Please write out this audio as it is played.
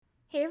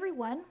Hey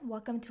everyone,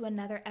 welcome to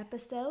another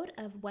episode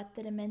of What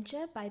the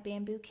Dementia by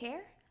Bamboo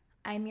Care.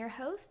 I'm your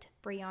host,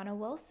 Brianna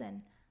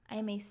Wilson. I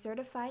am a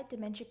certified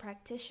dementia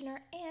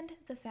practitioner and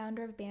the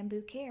founder of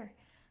Bamboo Care.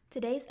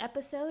 Today's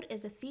episode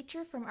is a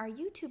feature from our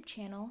YouTube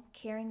channel,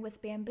 Caring with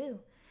Bamboo.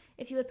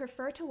 If you would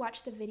prefer to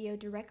watch the video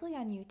directly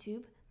on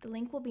YouTube, the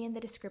link will be in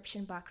the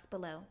description box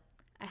below.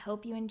 I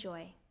hope you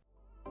enjoy.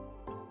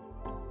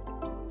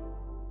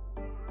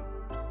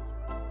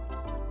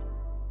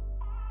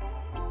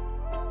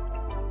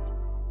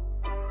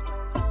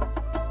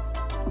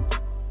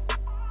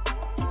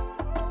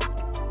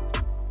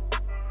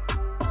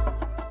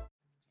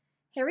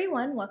 Hey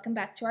everyone, welcome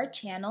back to our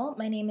channel.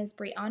 My name is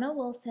Brianna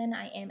Wilson.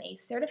 I am a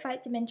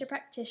certified dementia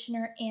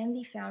practitioner and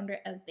the founder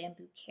of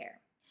Bamboo Care.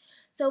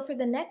 So for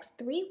the next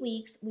 3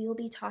 weeks, we will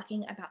be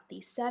talking about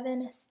the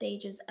 7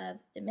 stages of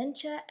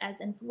dementia as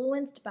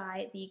influenced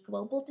by the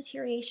Global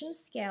Deterioration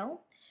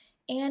Scale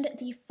and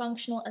the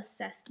Functional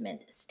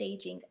Assessment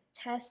Staging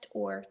Test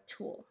or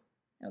tool.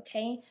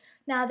 Okay,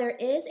 now there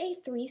is a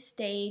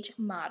 3-stage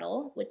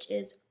model, which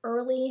is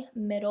early,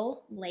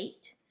 middle,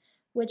 late,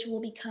 which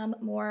will become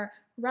more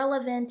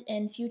relevant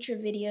in future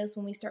videos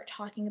when we start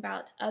talking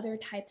about other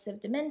types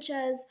of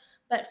dementias,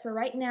 but for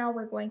right now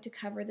we're going to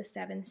cover the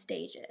 7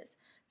 stages.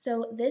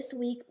 So this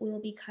week we will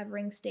be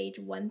covering stage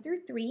 1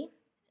 through 3,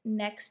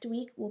 next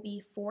week will be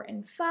 4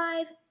 and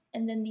 5,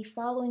 and then the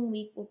following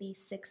week will be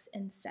 6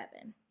 and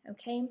 7,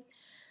 okay?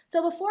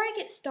 So before I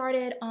get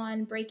started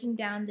on breaking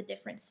down the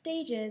different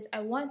stages,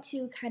 I want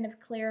to kind of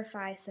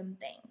clarify some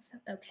things,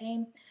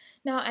 okay?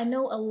 Now I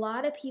know a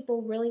lot of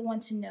people really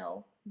want to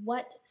know,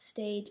 what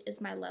stage is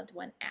my loved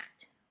one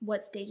at?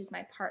 What stage is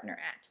my partner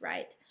at,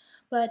 right?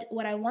 But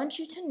what I want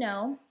you to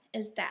know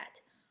is that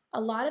a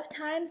lot of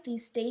times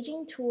these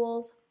staging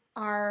tools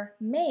are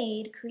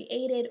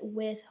created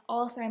with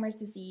Alzheimer's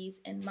disease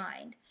in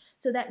mind.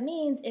 So that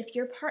means if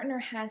your partner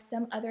has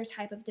some other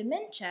type of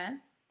dementia,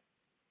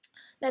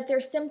 that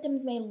their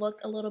symptoms may look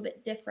a little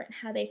bit different.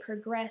 How they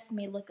progress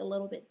may look a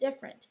little bit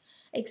different,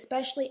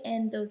 especially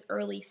in those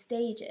early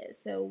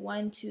stages. So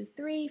 1, 2,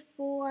 3,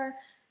 4,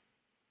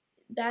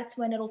 that's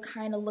when it'll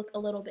kind of look a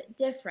little bit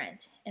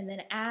different. And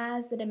then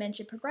as the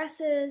dementia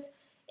progresses,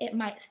 it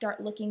might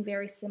start looking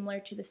very similar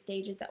to the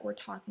stages that we're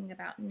talking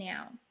about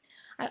now.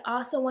 I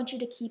also want you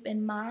to keep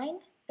in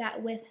mind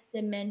that with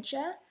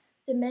dementia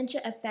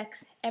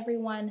affects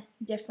everyone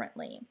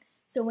differently.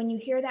 So when you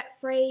hear that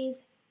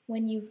phrase,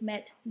 when you've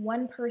met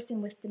one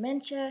person with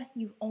dementia,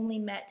 you've only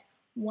met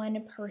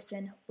one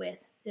person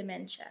with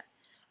dementia,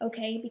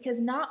 okay? Because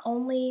not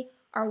only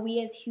are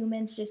we as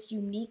humans just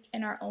unique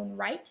in our own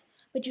right,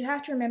 but you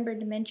have to remember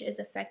dementia is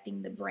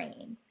affecting the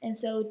brain. And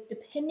so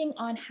depending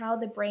on how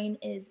the brain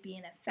is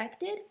being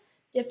affected,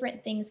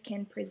 different things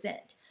can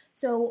present.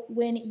 So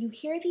when you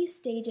hear these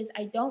stages,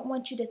 I don't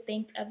want you to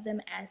think of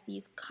them as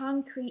these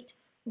concrete,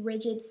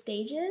 rigid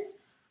stages.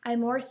 I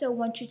more so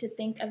want you to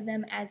think of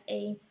them as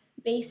a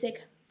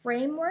basic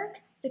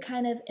framework to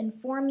kind of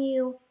inform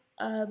you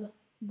of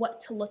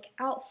what to look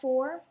out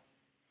for.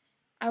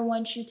 I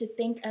want you to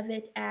think of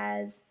it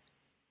as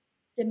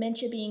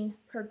dementia being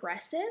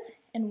progressive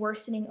and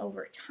worsening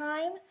over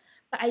time,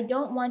 but I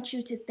don't want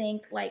you to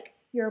think like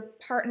your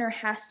partner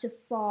has to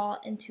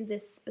fall into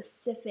this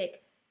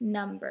specific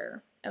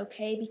number,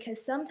 okay?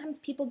 Because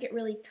sometimes people get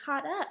really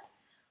caught up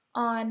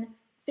on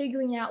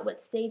figuring out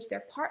what stage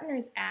their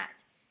partner's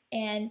at,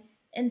 and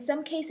in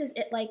some cases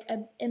it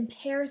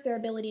impairs their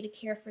ability to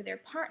care for their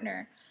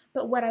partner.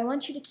 But what I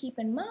want you to keep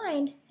in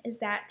mind is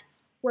that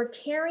we're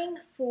caring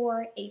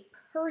for a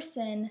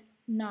person,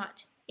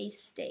 not a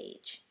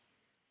stage.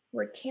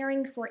 We're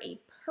caring for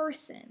a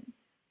person,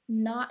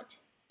 not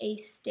a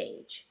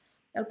stage,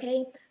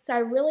 okay? So I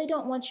really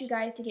don't want you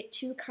guys to get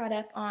too caught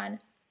up on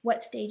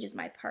what stage is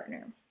my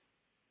partner,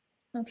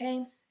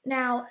 okay?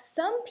 Now,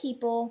 some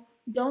people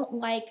don't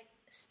like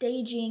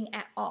staging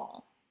at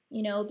all,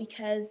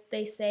 because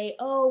they say,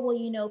 oh,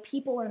 well,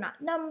 people are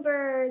not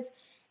numbers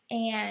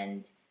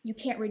and you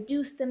can't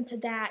reduce them to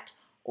that.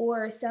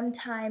 Or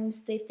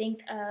sometimes they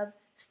think of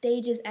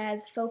stages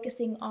as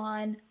focusing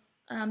on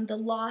the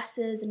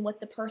losses and what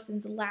the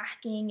person's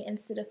lacking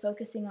instead of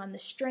focusing on the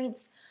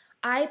strengths.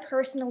 I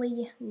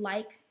personally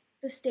like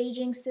the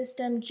staging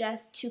system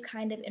just to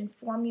kind of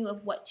inform you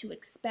of what to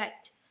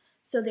expect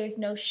so there's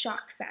no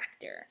shock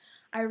factor.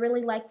 I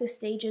really like the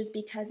stages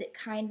because it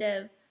kind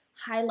of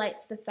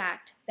highlights the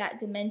fact that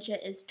dementia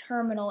is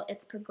terminal,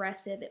 it's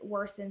progressive, it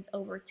worsens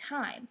over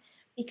time,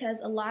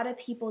 because a lot of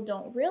people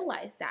don't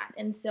realize that.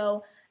 And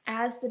so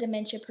as the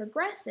dementia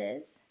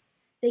progresses,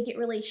 they get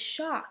really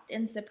shocked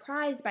and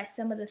surprised by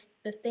some of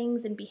the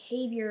things and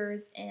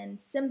behaviors and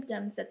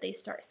symptoms that they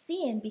start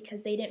seeing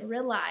because they didn't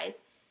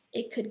realize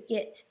it could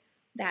get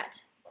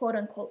that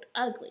quote-unquote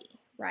ugly,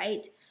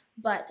 right?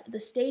 But the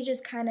stages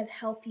kind of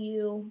help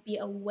you be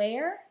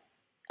aware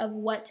of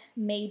what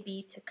may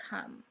be to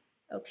come,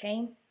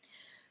 okay?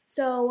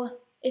 So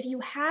if you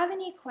have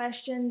any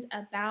questions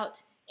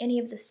about any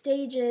of the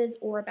stages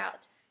or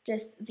about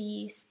just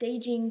the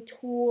staging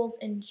tools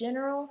in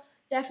general,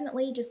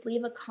 definitely just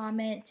leave a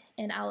comment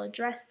and I'll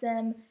address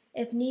them.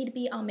 If need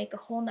be, I'll make a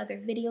whole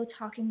nother video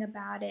talking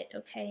about it,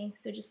 okay?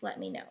 So just let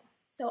me know.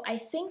 So I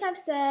think I've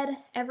said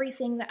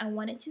everything that I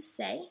wanted to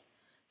say.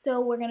 So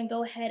we're going to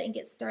go ahead and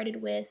get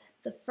started with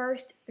the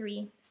first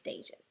 3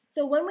 stages.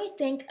 So when we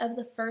think of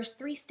the first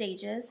 3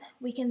 stages,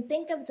 we can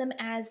think of them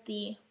as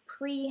the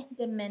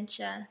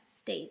pre-dementia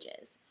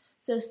stages.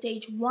 So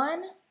stage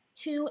 1,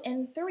 2,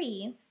 and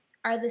 3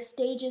 are the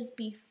stages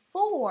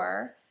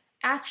before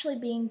actually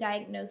being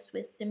diagnosed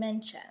with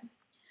dementia.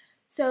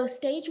 So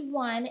stage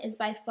 1 is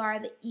by far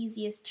the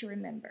easiest to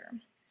remember.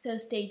 So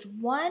stage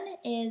 1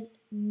 is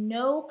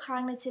no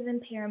cognitive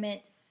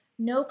impairment,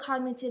 no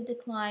cognitive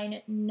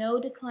decline, no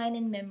decline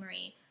in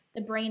memory.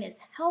 The brain is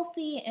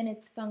healthy and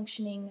it's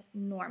functioning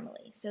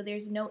normally, so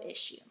there's no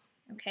issue,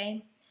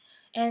 okay?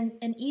 And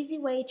an easy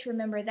way to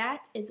remember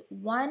that is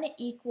 1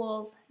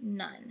 equals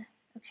none,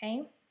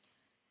 okay?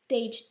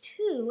 Stage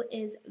 2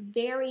 is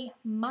very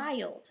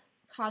mild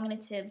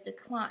cognitive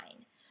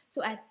decline.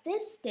 So at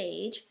this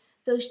stage,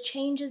 those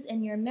changes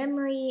in your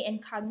memory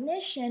and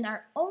cognition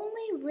are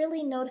only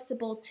really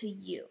noticeable to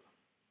you.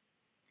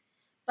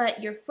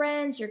 But your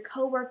friends, your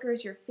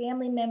coworkers, your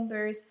family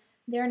members,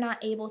 they're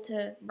not able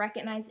to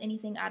recognize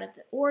anything out of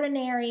the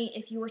ordinary.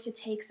 If you were to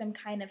take some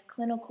kind of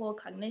clinical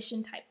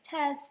cognition type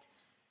test,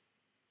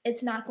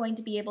 it's not going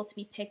to be able to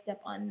be picked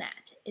up on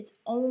that. It's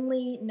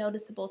only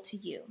noticeable to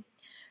you.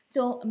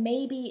 So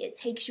maybe it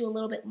takes you a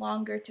little bit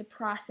longer to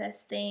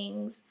process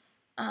things.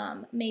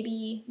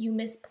 Maybe you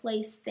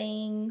misplace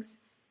things.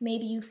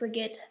 Maybe you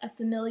forget a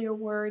familiar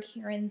word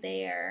here and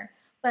there.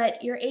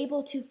 But you're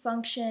able to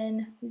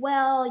function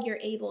well. You're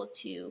able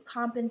to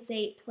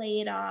compensate, play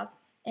it off,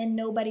 and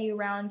nobody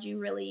around you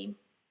really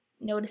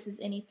notices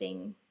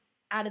anything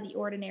out of the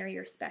ordinary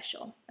or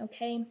special,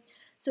 okay?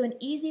 So an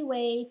easy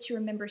way to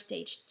remember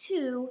stage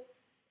 2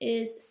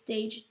 is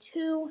stage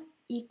 2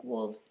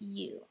 equals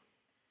you.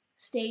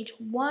 Stage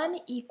 1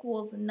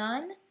 equals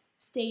none,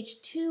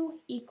 stage 2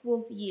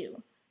 equals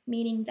you,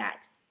 meaning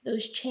that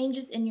those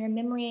changes in your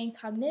memory and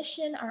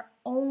cognition are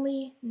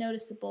only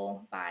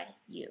noticeable by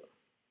you.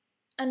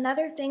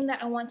 Another thing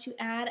that I want to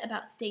add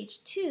about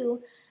stage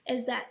 2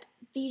 is that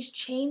these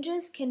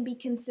changes can be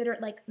considered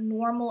like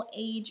normal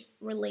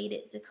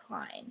age-related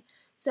decline.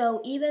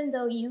 So even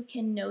though you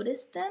can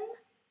notice them,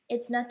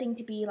 it's nothing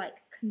to be like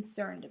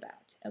concerned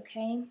about,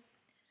 okay?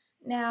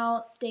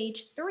 Now,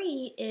 stage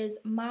 3 is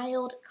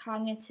mild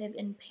cognitive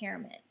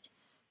impairment.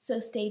 So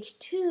stage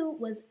 2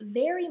 was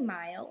very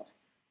mild.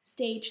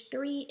 Stage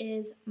 3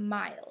 is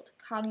mild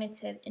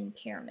cognitive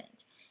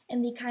impairment.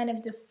 And the kind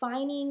of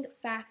defining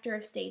factor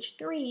of stage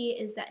 3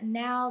 is that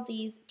now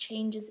these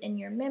changes in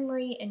your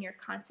memory and your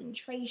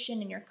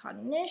concentration and your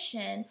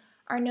cognition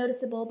are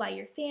noticeable by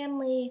your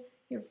family,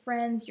 your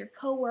friends, your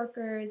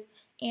coworkers,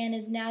 and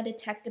is now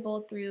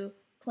detectable through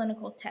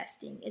clinical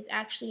testing. It's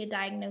actually a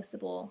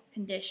diagnosable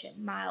condition,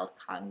 mild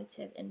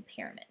cognitive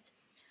impairment.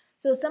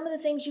 So some of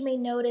the things you may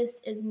notice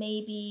is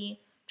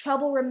maybe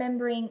trouble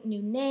remembering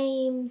new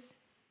names,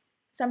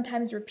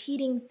 sometimes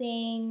repeating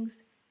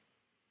things,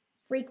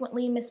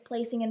 frequently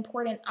misplacing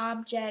important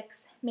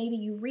objects. Maybe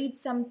you read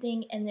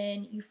something and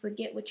then you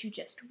forget what you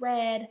just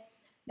read.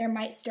 There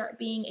might start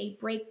being a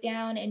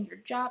breakdown in your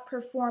job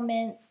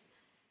performance.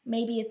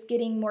 Maybe it's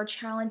getting more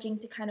challenging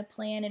to kind of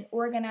plan and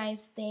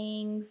organize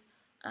things.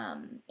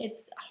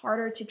 It's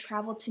harder to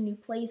travel to new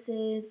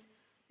places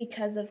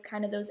because of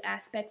kind of those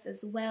aspects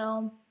as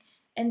well.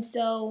 And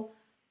so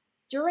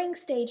during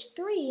stage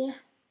 3,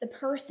 the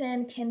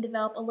person can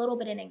develop a little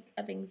bit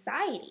of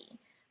anxiety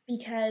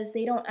because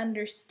they don't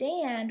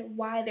understand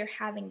why they're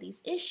having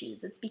these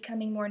issues. It's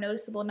becoming more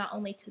noticeable not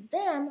only to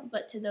them,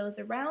 but to those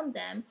around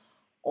them,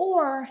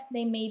 or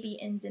they may be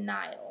in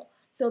denial.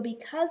 So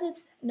because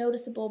it's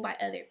noticeable by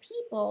other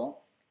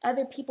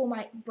people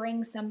might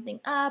bring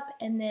something up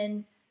and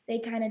then they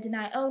kind of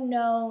deny, oh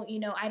no,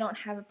 I don't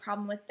have a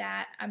problem with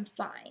that, I'm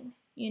fine,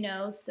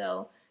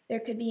 so there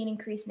could be an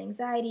increase in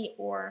anxiety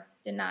or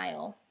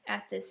denial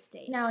at this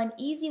stage. Now, an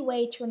easy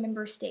way to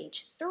remember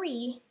stage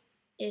 3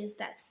 is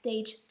that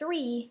stage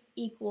 3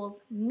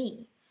 equals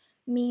me,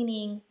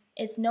 meaning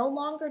it's no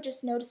longer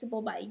just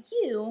noticeable by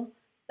you,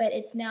 but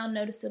it's now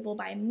noticeable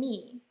by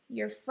me,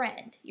 your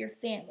friend, your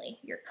family,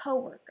 your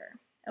coworker,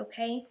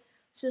 okay?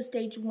 So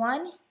stage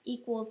 1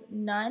 equals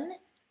none,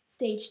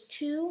 stage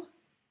 2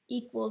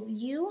 equals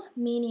you,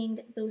 meaning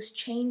those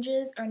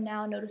changes are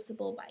now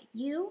noticeable by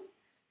you.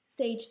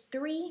 Stage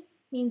 3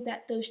 means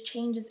that those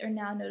changes are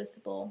now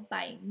noticeable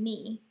by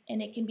me,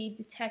 and it can be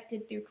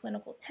detected through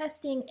clinical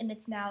testing, and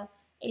it's now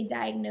a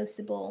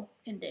diagnosable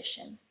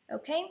condition,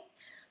 okay?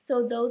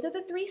 So those are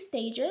the 3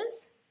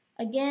 stages.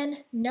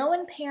 Again, no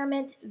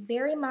impairment,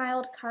 very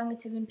mild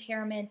cognitive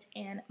impairment,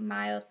 and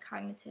mild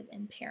cognitive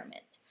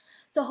impairment.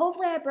 So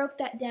hopefully I broke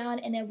that down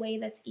in a way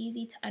that's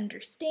easy to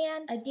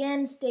understand.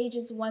 Again,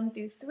 stages 1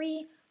 through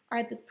 3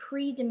 are the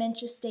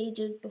pre-dementia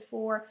stages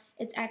before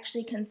it's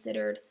actually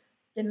considered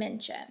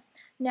dementia.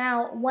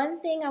 Now,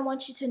 one thing I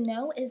want you to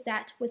know is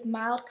that with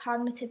mild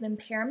cognitive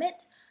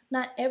impairment,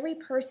 not every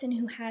person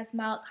who has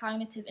mild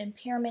cognitive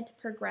impairment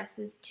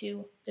progresses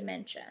to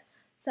dementia.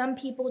 Some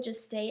people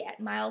just stay at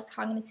mild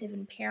cognitive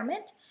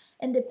impairment,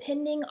 and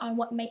depending on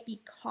what might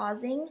be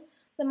causing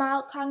the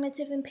mild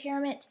cognitive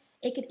impairment,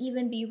 it could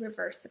even be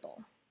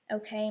reversible.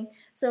 Okay,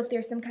 so if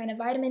there's some kind of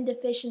vitamin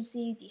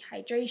deficiency,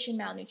 dehydration,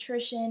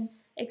 malnutrition,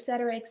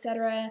 etc.,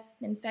 an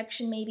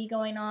infection may be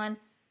going on,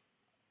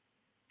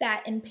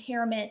 that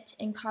impairment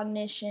in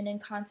cognition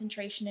and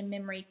concentration and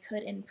memory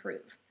could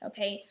improve.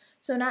 Okay,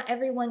 so not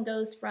everyone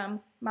goes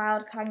from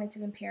mild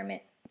cognitive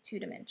impairment to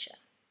dementia.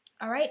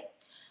 All right,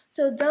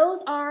 so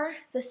those are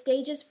the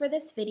stages for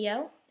this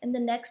video. In the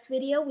next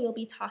video, we will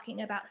be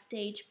talking about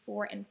stage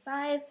 4 and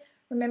 5.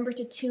 Remember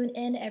to tune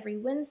in every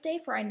Wednesday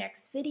for our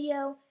next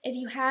video. If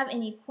you have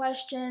any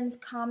questions,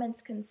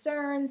 comments,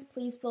 concerns,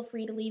 please feel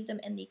free to leave them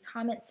in the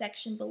comment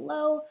section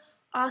below.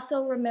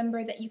 Also,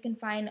 remember that you can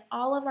find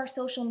all of our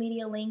social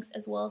media links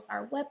as well as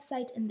our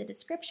website in the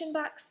description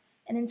box.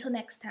 And until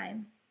next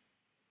time.